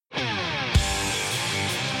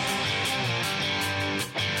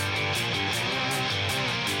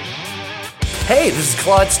Hey, this is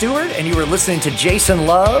Claude Stewart, and you are listening to Jason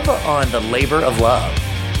Love on The Labor of Love.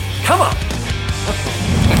 Come on!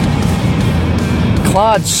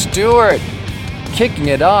 Claude Stewart kicking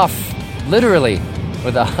it off, literally,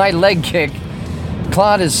 with a high leg kick.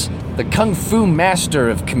 Claude is the kung fu master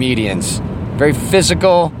of comedians. Very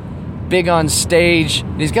physical, big on stage.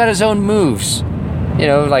 He's got his own moves. You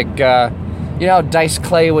know, like, you know how Dice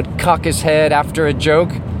Clay would cock his head after a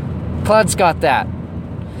joke? Claude's got that.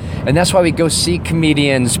 And that's why we go see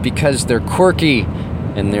comedians, because they're quirky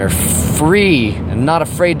and they're free and not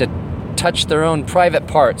afraid to touch their own private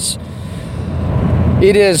parts.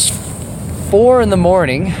 It is 4 a.m,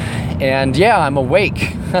 and yeah, I'm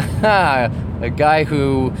awake. A guy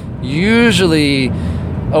who usually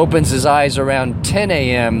opens his eyes around 10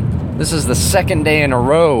 a.m. This is the second day in a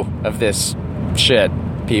row of this shit,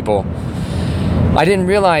 people. I didn't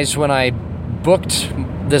realize when I booked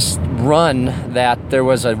this run that there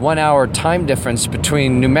was a 1 hour time difference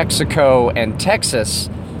between New Mexico and Texas.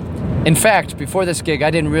 In fact, before this gig,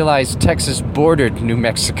 I didn't realize Texas bordered New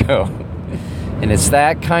Mexico. And it's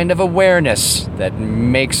that kind of awareness that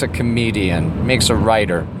makes a comedian, makes a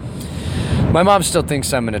writer. My mom still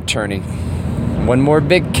thinks I'm an attorney. One more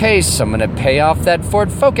big case, I'm going to pay off that Ford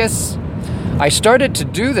Focus. I started to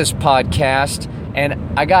do this podcast,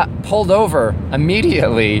 and I got pulled over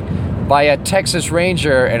immediately by a Texas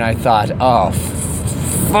Ranger, and I thought, oh,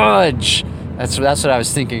 fudge. That's what I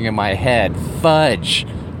was thinking in my head. Fudge.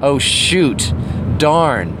 Oh, shoot.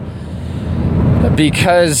 Darn.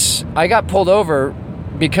 Because I got pulled over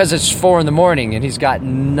because it's 4 a.m. and he's got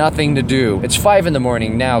nothing to do. It's 5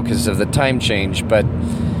 a.m. now because of the time change, but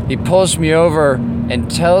he pulls me over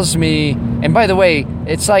and tells me, and by the way,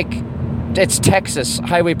 it's Texas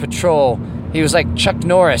Highway Patrol. He was like Chuck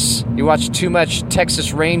Norris. You watched too much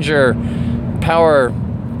Texas Ranger, Power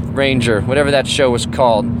Ranger, whatever that show was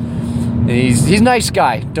called. And he's a nice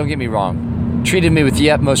guy, don't get me wrong. Treated me with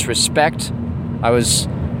the utmost respect. I was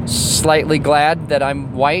slightly glad that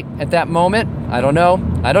I'm white at that moment. I don't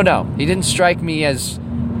know. He didn't strike me as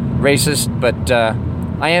racist, but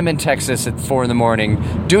I am in Texas at 4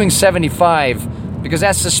 a.m. doing 75 because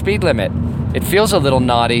that's the speed limit. It feels a little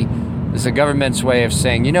naughty. It's the government's way of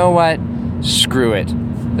saying, you know what? Screw it.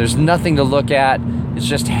 There's nothing to look at. It's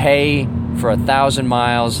just hay for 1,000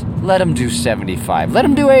 miles. Let them do 75. Let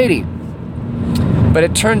them do 80. But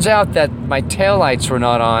it turns out that my taillights were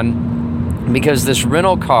not on because this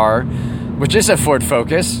rental car, which is a Ford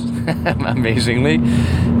Focus, amazingly,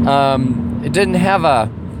 it didn't have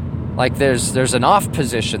there's an off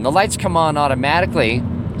position. The lights come on automatically,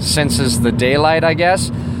 senses the daylight, I guess,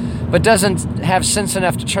 but doesn't have sense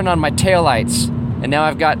enough to turn on my taillights. And now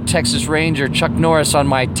I've got Texas Ranger Chuck Norris on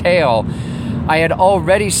my tail. I had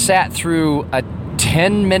already sat through a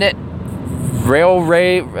 10-minute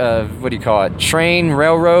train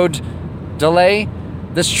railroad delay.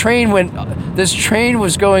 This train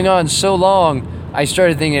was going on so long, I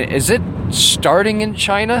started thinking, is it starting in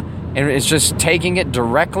China and it's just taking it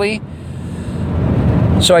directly?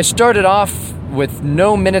 So I started off with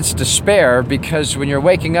no minutes to spare, because when you're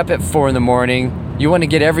waking up at 4 a.m, you want to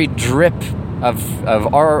get every drip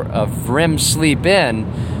of REM sleep in.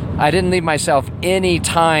 I didn't leave myself any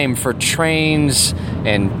time for trains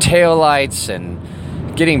and taillights and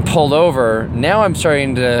getting pulled over. Now I'm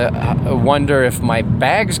starting to wonder if my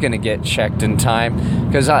bag's going to get checked in time,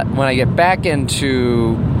 because when I get back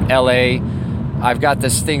into LA, I've got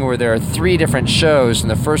this thing where there are 3 different shows,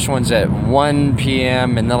 and the first one's at 1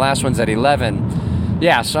 p.m. and the last one's at 11.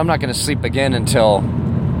 Yeah, so I'm not going to sleep again until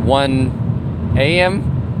 1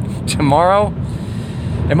 a.m. tomorrow.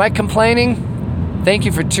 Am I complaining? Thank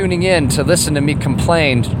you for tuning in to listen to me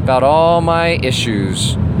complain about all my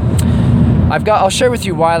issues. I'll share with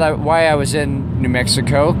you why I was in New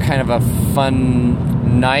Mexico, kind of a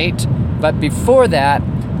fun night. But before that,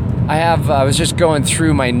 I was just going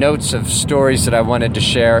through my notes of stories that I wanted to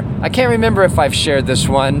share. I can't remember if I've shared this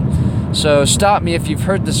one, so stop me if you've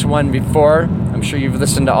heard this one before. I'm sure you've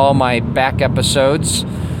listened to all my back episodes.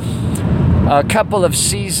 A couple of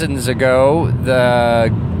seasons ago, the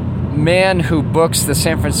man who books the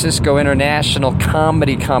San Francisco International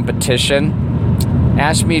Comedy Competition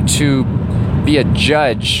asked me to be a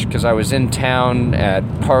judge, because I was in town at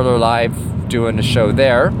Parlor Live doing shows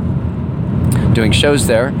there.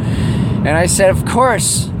 And I said, of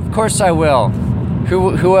course I will.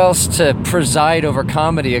 Who else to preside over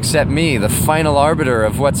comedy except me, the final arbiter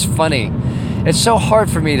of what's funny? It's so hard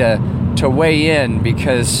for me to weigh in,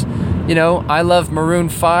 because, you know, I love Maroon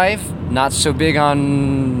 5, not so big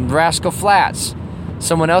on Rascal Flatts.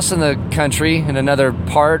 Someone else in the country, in another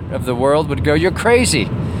part of the world, would go, you're crazy.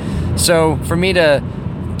 So for me to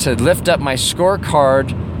to lift up my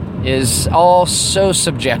scorecard is all so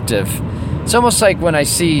subjective. It's almost like when I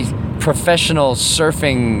see professional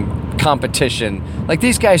surfing competition. Like,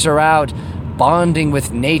 these guys are out bonding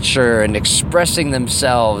with nature and expressing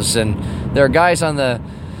themselves, and there are guys on the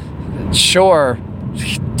shore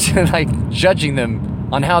like judging them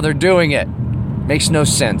on how they're doing it. Makes no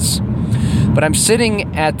sense. But I'm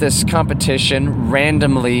sitting at this competition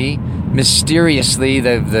randomly, mysteriously.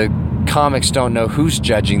 The comics don't know who's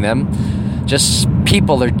judging them. Just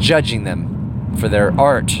people are judging them for their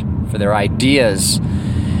art, for their ideas.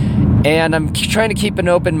 And I'm trying to keep an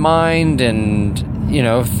open mind, and, you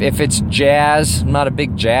know, if it's jazz, I'm not a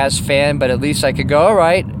big jazz fan, but at least I could go, all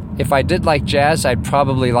right, if I did like jazz, I'd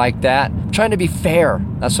probably like that. I'm trying to be fair.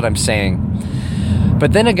 That's what I'm saying.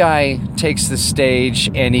 But then a guy takes the stage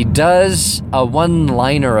and he does a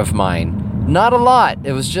one-liner of mine. Not a lot.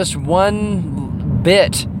 It was just one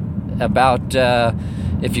bit about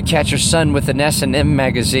if you catch your son with an S&M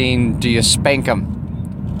magazine, do you spank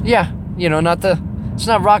him? Yeah, you know, it's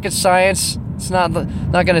not rocket science. It's not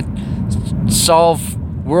going to solve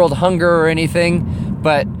world hunger or anything,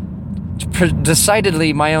 but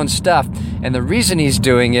decidedly my own stuff. And the reason he's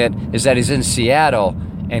doing it is that he's in Seattle,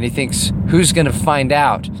 and he thinks, who's going to find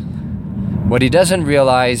out? What he doesn't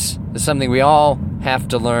realize is something we all have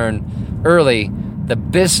to learn early. The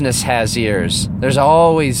business has ears. There's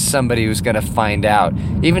always somebody who's going to find out.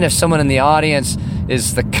 Even if someone in the audience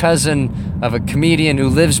is the cousin of a comedian who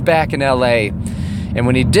lives back in LA. And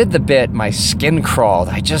when he did the bit, my skin crawled.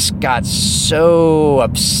 I just got so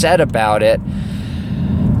upset about it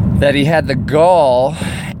that he had the gall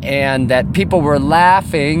and that people were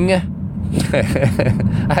laughing.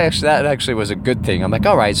 That actually was a good thing. I'm like,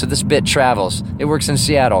 all right, so this bit travels. It works in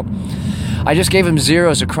Seattle. I just gave him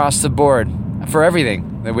zeros across the board for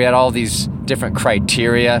everything. We had all these different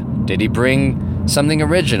criteria. Did he bring something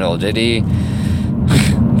original?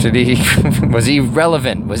 Was he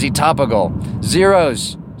relevant? Was he topical?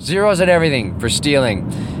 Zeros at everything for stealing.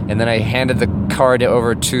 And then I handed the card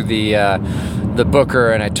over to the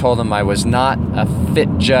booker, and I told him I was not a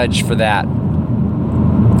fit judge for that.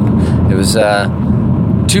 It was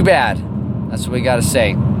too bad. That's what we got to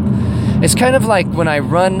say. It's kind of like when I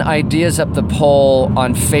run ideas up the pole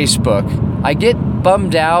on Facebook. I get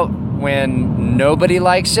bummed out when nobody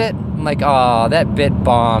likes it. I'm like, oh, that bit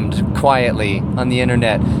bombed quietly on the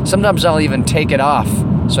internet. Sometimes I'll even take it off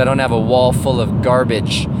so I don't have a wall full of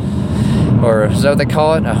garbage. Or is that what they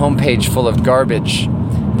call it? A homepage full of garbage.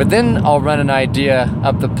 But then I'll run an idea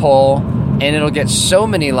up the pole and it'll get so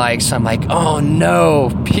many likes. I'm like, oh no,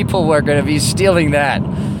 people are going to be stealing that.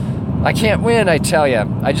 I can't win, I tell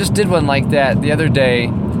you. I just did one like that the other day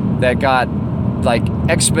that got like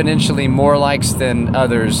exponentially more likes than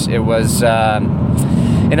others. It was,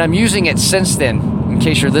 and I'm using it since then. In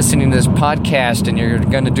case you're listening to this podcast and you're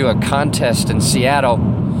going to do a contest in Seattle,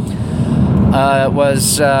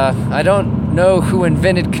 I don't know who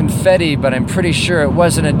invented confetti, but I'm pretty sure it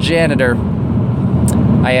wasn't a janitor.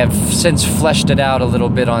 I have since fleshed it out a little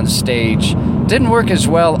bit on stage. Didn't work as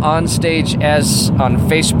well on stage as on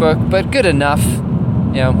Facebook, but good enough.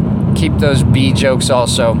 You know, keep those bee jokes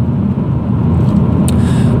also.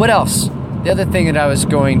 What else? The other thing that I was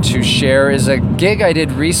going to share is a gig I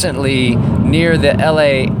did recently near the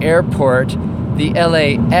LA airport, the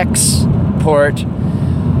LAX port.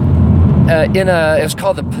 It was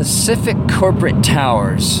called the Pacific Corporate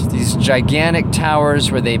Towers. These gigantic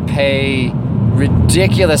towers where they pay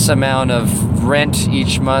ridiculous amount of rent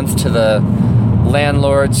each month to the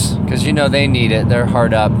landlords, because you know they need it. They're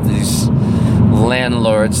hard up, these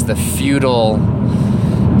landlords, the feudal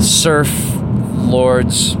surf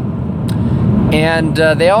lords. And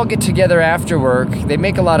they all get together after work. They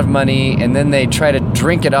make a lot of money, and then they try to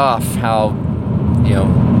drink it off how, you know,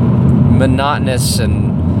 monotonous and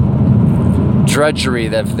drudgery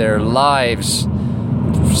of their lives,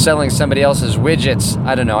 selling somebody else's widgets.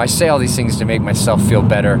 I don't know. I say all these things to make myself feel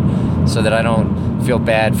better so that I don't feel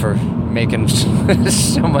bad for making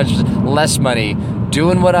so much less money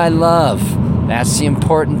doing what I love. That's the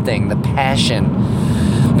important thing, the passion.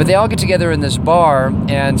 But they all get together in this bar,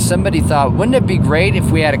 and somebody thought, wouldn't it be great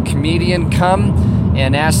if we had a comedian come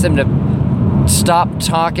and ask them to stop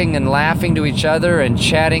talking and laughing to each other and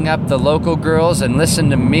chatting up the local girls and listen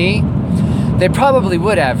to me? They probably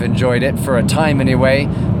would have enjoyed it for a time anyway,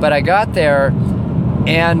 but I got there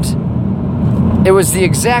and it was the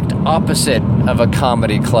exact opposite of a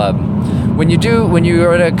comedy club. When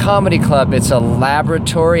you're at a comedy club, it's a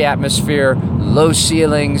laboratory atmosphere, low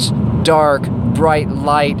ceilings, dark, bright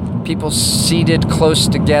light, people seated close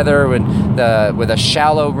together with a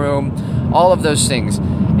shallow room, all of those things.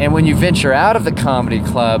 And when you venture out of the comedy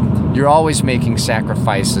club, you're always making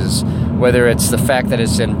sacrifices, whether it's the fact that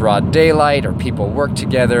it's in broad daylight or people work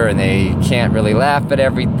together and they can't really laugh at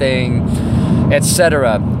everything,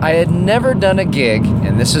 etc. I had never done a gig,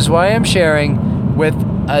 and this is why I'm sharing, with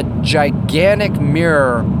a gigantic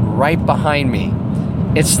mirror right behind me.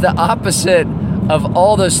 It's the opposite of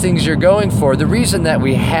all those things you're going for. The reason that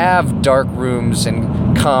we have dark rooms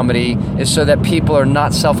in comedy is so that people are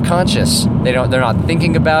not self-conscious. They're not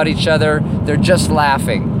thinking about each other. They're just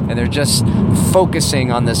laughing, and they're just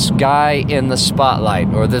focusing on this guy in the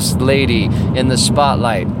spotlight or this lady in the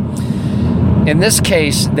spotlight. In this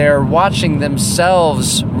case, they're watching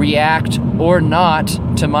themselves react or not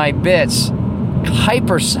to my bits,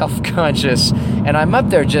 hyper self-conscious, and I'm up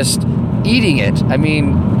there just eating it. I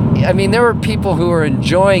mean, there were people who were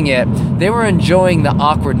enjoying it. They were enjoying the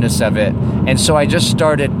awkwardness of it. And so I just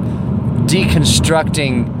started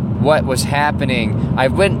deconstructing what was happening. I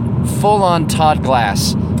went full on Todd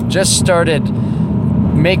Glass. Just started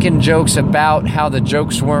making jokes about how the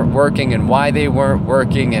jokes weren't working and why they weren't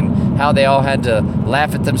working and how they all had to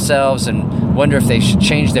laugh at themselves and wonder if they should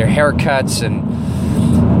change their haircuts and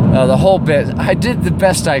the whole bit. I did the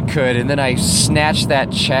best I could, and then I snatched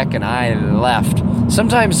that check and I left.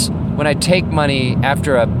 Sometimes when I take money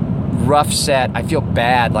after a rough set, I feel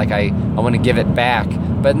bad, like I want to give it back.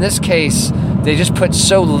 But in this case, they just put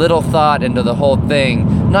so little thought into the whole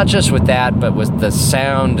thing, not just with that, but with the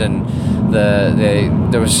sound, and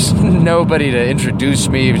there was nobody to introduce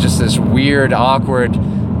me. It was just this weird, awkward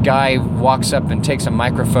guy walks up and takes a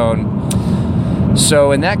microphone.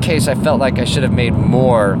 So in that case, I felt like I should have made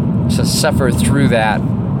more to suffer through that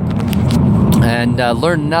and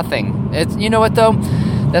learn nothing. You know what, though?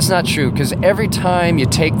 That's not true, because every time you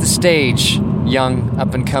take the stage, young,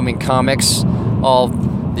 up-and-coming comics, all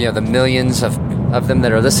the millions of them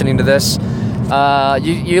that are listening to this,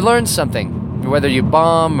 you learn something. Whether you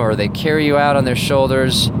bomb or they carry you out on their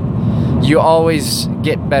shoulders, you always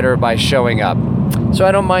get better by showing up. So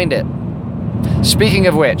I don't mind it. Speaking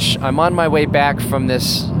of which, I'm on my way back from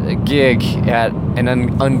this gig at an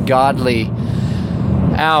ungodly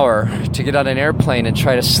hour to get on an airplane and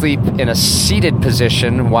try to sleep in a seated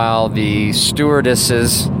position while the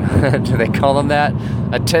stewardesses, do they call them that?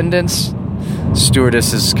 Attendants?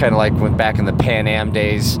 Stewardesses, kind of like when back in the Pan Am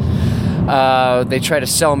days. They try to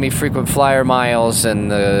sell me frequent flyer miles,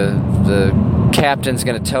 and the captain's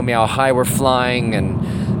going to tell me how high we're flying,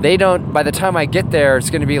 and they don't, by the time I get there, it's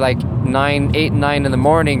going to be like 8, 9 in the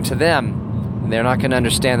morning to them. And they're not going to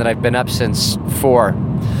understand that I've been up since 4.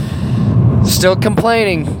 Still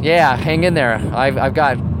complaining. Yeah, hang in there. I've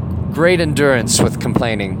got great endurance with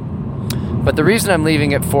complaining. But the reason I'm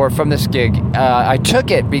leaving at 4 from this gig, I took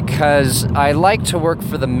it because I like to work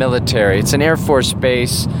for the military. It's an Air Force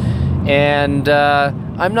base, and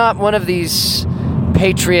I'm not one of these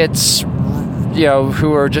patriots,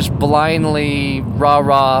 who are just blindly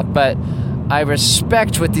rah-rah, but I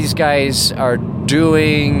respect what these guys are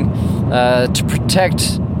doing to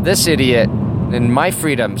protect this idiot and my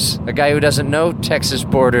freedoms, a guy who doesn't know Texas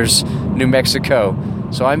borders New Mexico.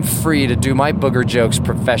 So I'm free to do my booger jokes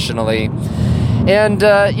professionally. And,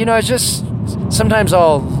 sometimes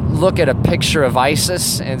I'll look at a picture of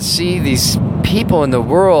ISIS and see these people in the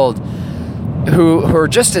world who are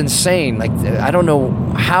just insane. Like, I don't know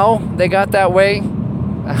how they got that way.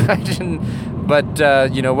 I didn't, but,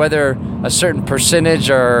 whether a certain percentage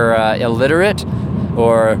are illiterate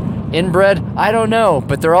or inbred, I don't know,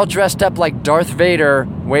 but they're all dressed up like Darth Vader,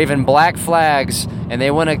 waving black flags, and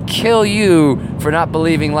they want to kill you for not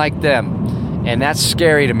believing like them, and that's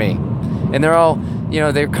scary to me. And they're all,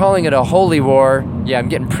 they're calling it a holy war. Yeah, I'm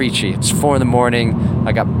getting preachy. It's 4 a.m.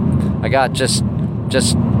 I got just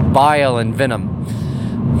bile and venom.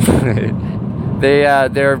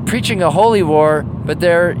 They're preaching a holy war, but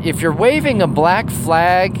if you're waving a black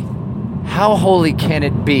flag, how holy can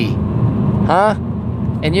it be? Huh?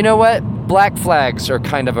 And you know what? Black flags are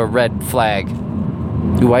kind of a red flag.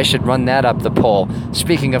 Ooh, I should run that up the poll.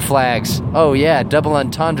 Speaking of flags, oh yeah, double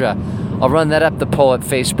entendre. I'll run that up the poll at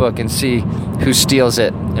Facebook and see who steals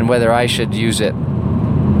it and whether I should use it.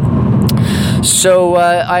 So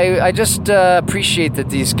I just appreciate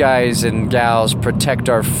that these guys and gals protect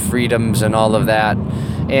our freedoms and all of that.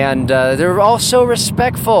 And they're all so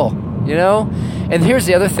respectful, And here's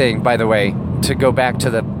the other thing, by the way, to go back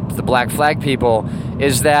to the black flag people,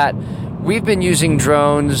 is that we've been using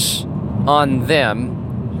drones on them.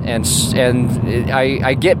 And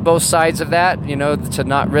I get both sides of that, to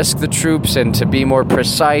not risk the troops and to be more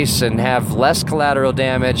precise and have less collateral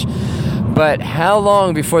damage. But how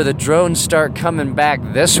long before the drones start coming back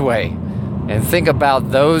this way? And think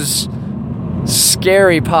about those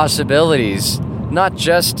scary possibilities, not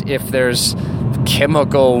just if there's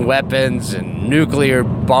chemical weapons and nuclear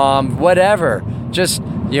bomb, whatever, just,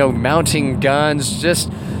 mounting guns,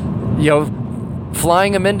 just,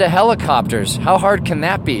 flying them into helicopters. How hard can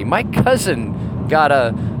that be? My cousin got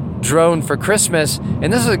a drone for Christmas,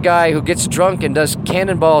 and this is a guy who gets drunk and does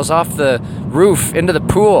cannonballs off the roof into the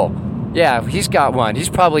pool. Yeah, he's got one. He's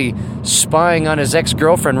probably spying on his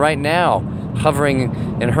ex-girlfriend right now,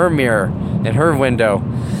 hovering in her mirror, in her window.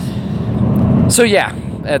 So yeah,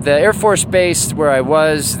 at the Air Force Base where I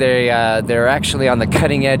was, they're actually on the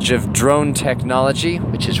cutting edge of drone technology,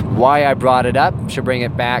 which is why I brought it up, should bring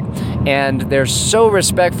it back. And they're so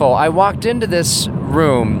respectful. I walked into this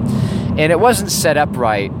room, and it wasn't set up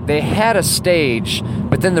right. They had a stage,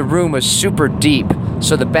 but then the room was super deep.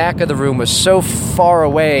 So the back of the room was so far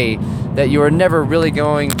away that you were never really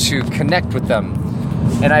going to connect with them.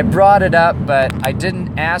 And I brought it up, but I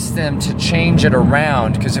didn't ask them to change it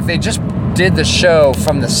around, because if they just did the show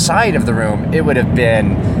from the side of the room, it would have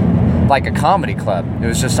been like a comedy club. It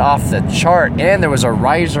was just off the chart, and there was a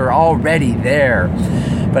riser already there.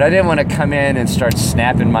 But I didn't want to come in and start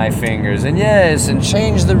snapping my fingers and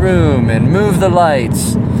change the room and move the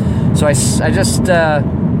lights. So I just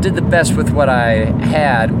did the best with what I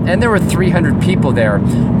had, and there were 300 people there.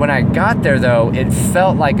 When I got there, though, it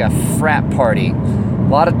felt like a frat party. A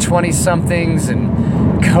lot of 20-somethings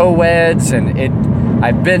and co-eds, and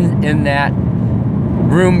I've been in that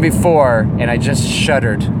room before, and I just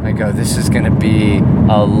shuddered. I go, this is going to be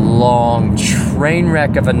a long train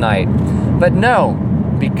wreck of a night. But no,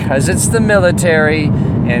 because it's the military,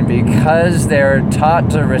 and because they're taught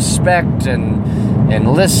to respect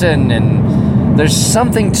and listen, and there's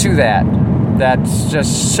something to that's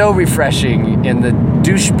just so refreshing in the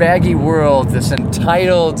douchebaggy world, this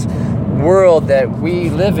entitled world that we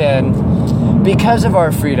live in because of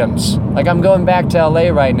our freedoms. Like, I'm going back to LA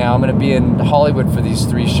right now. I'm going to be in Hollywood for these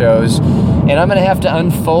 3 shows, and I'm going to have to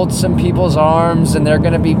unfold some people's arms, and there are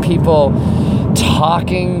going to be people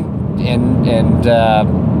talking and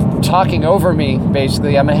talking over me,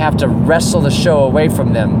 basically. I'm going to have to wrestle the show away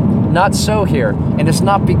from them. Not so here. And it's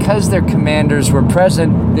not because their commanders were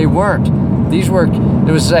present. They weren't. It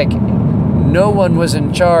was like no one was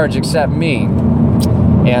in charge except me.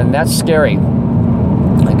 And that's scary.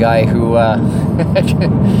 A guy who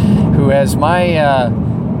who has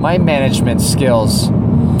my management skills.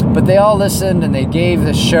 But they all listened, and they gave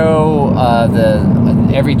the show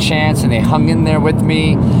every chance, and they hung in there with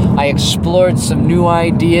me. I explored some new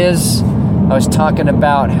ideas. I was talking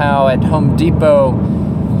about how at Home Depot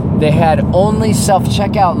they had only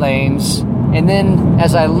self-checkout lanes, and then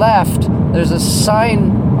as I left, there's a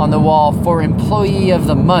sign on the wall for Employee of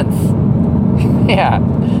the Month. Yeah,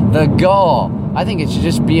 the gall. I think it should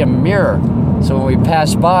just be a mirror. So when we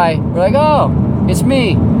pass by, we're like, oh, it's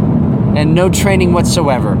me. And no training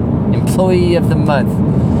whatsoever. Employee of the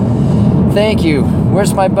Month. Thank you.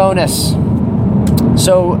 Where's my bonus?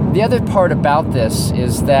 So the other part about this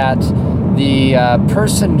is that the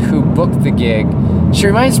person who booked the gig, she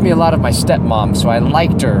reminds me a lot of my stepmom, so I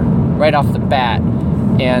liked her right off the bat.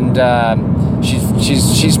 And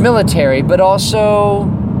she's military, but also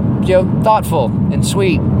thoughtful and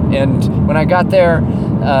sweet. And when I got there,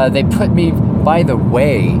 they put me, by the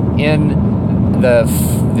way, in the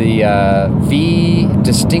V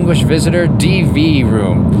Distinguished Visitor DV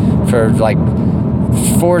room for like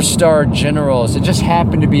 4-star generals. It just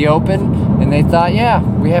happened to be open, and they thought, yeah,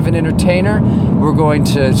 we have an entertainer. We're going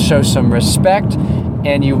to show some respect.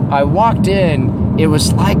 And I walked in. It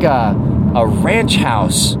was like a ranch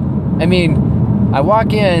house. I mean, I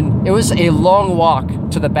walk in. It was a long walk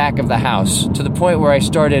to the back of the house, to the point where I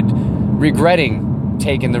started regretting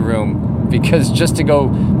taking the room, because just to go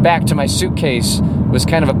back to my suitcase was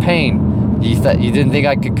kind of a pain. You didn't think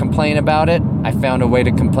I could complain about it? I found a way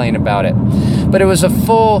to complain about it. But it was a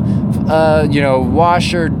full,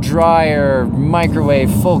 washer, dryer,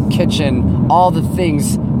 microwave, full kitchen, all the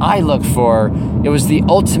things I look for. It was the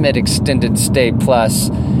ultimate extended stay plus.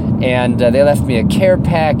 And they left me a care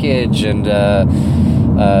package and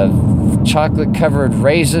chocolate-covered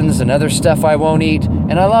raisins and other stuff I won't eat.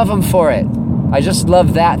 And I love them for it. I just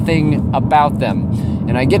love that thing about them.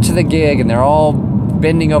 And I get to the gig, and they're all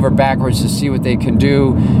bending over backwards to see what they can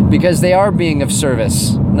do, because they are being of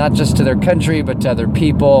service, not just to their country, but to other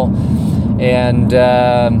people. And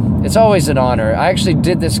it's always an honor. I actually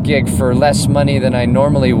did this gig for less money than I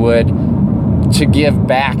normally would, to give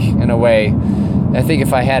back in a way. I think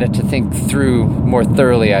if I had it to think through more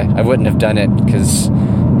thoroughly, I wouldn't have done it, because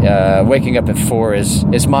waking up at 4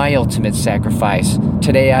 is my ultimate sacrifice.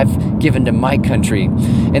 Today I've given to my country.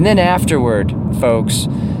 And then afterward, folks,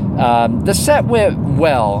 The set went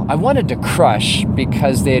well. I wanted to crush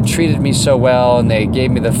because they had treated me so well and they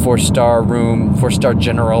gave me the 4-star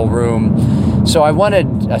general room. So I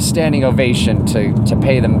wanted a standing ovation to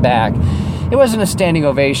pay them back. It wasn't a standing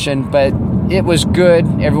ovation, but it was good.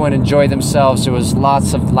 Everyone enjoyed themselves. There was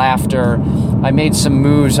lots of laughter. I made some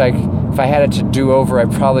moves. If I had it to do over, I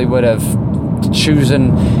probably would have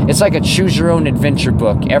chosen. It's like a choose your own adventure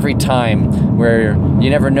book every time, where you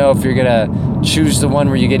never know if you're gonna choose the one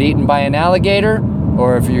where you get eaten by an alligator,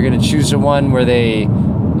 or if you're gonna choose the one where they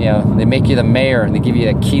make you the mayor and they give you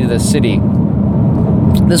the key to the city.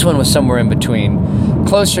 This one was somewhere in between,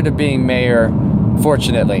 closer to being mayor,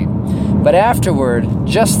 fortunately. But afterward,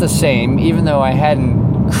 just the same, even though I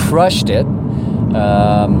hadn't crushed it,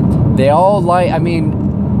 they all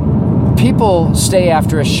people stay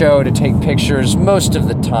after a show to take pictures most of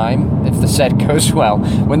the time if the set goes well.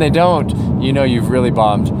 When they don't, you've really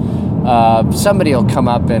bombed. Somebody will come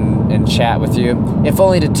up and chat with you, if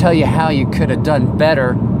only to tell you how you could have done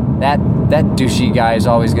better. That douchey guy is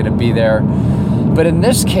always going to be there. But in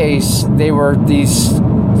this case, they were these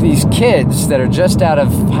kids that are just out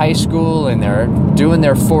of high school and they're doing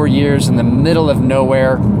their 4 years in the middle of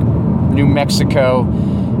nowhere, New Mexico,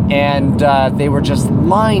 and they were just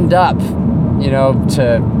lined up,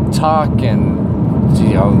 to talk, and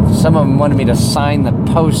some of them wanted me to sign the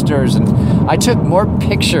posters, and I took more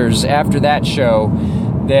pictures after that show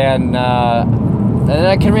than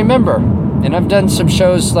I can remember. And I've done some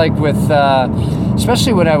shows like with,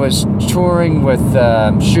 especially when I was touring with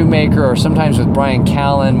Shoemaker, or sometimes with Brian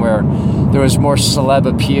Callen, where there was more celeb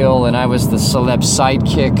appeal and I was the celeb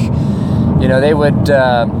sidekick.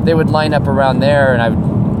 They would line up around there and I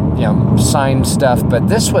would, sign stuff. But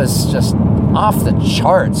this was just off the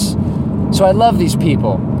charts. So I love these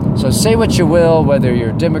people. So say what you will, whether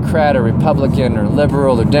you're Democrat or Republican or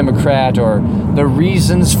liberal or Democrat, or the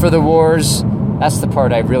reasons for the wars. That's the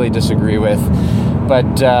part I really disagree with.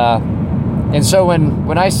 But, and so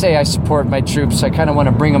when I say I support my troops, I kind of want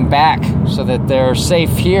to bring them back so that they're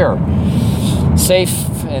safe here. Safe,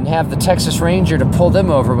 and have the Texas Ranger to pull them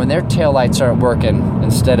over when their taillights aren't working,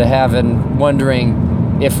 instead of wondering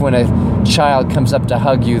if when a child comes up to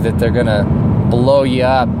hug you that they're going to blow you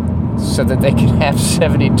up so that they can have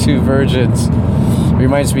 72 virgins.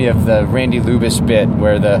 Reminds me of the Randy Lubis bit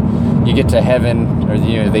where you get to heaven, or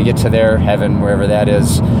they get to their heaven, wherever that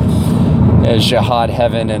is, jihad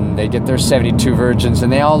heaven, and they get their 72 virgins,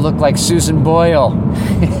 and they all look like Susan Boyle.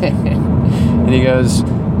 And he goes,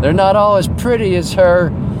 "They're not all as pretty as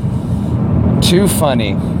her." Too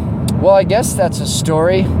funny. Well, I guess that's a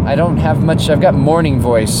story. I don't have much. I've got morning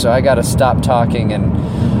voice, so I got to stop talking, and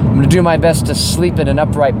I'm going to do my best to sleep in an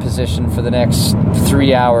upright position for the next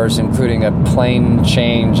 3 hours, including a plane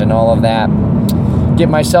change and all of that. Get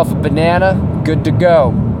myself a banana, good to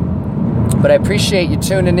go. But I appreciate you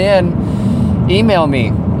tuning in. Email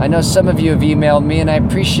me. I know some of you have emailed me, and I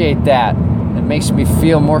appreciate that. It makes me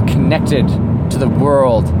feel more connected to the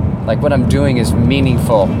world, like what I'm doing is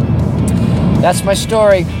meaningful. That's my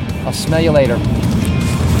story. I'll smell you later.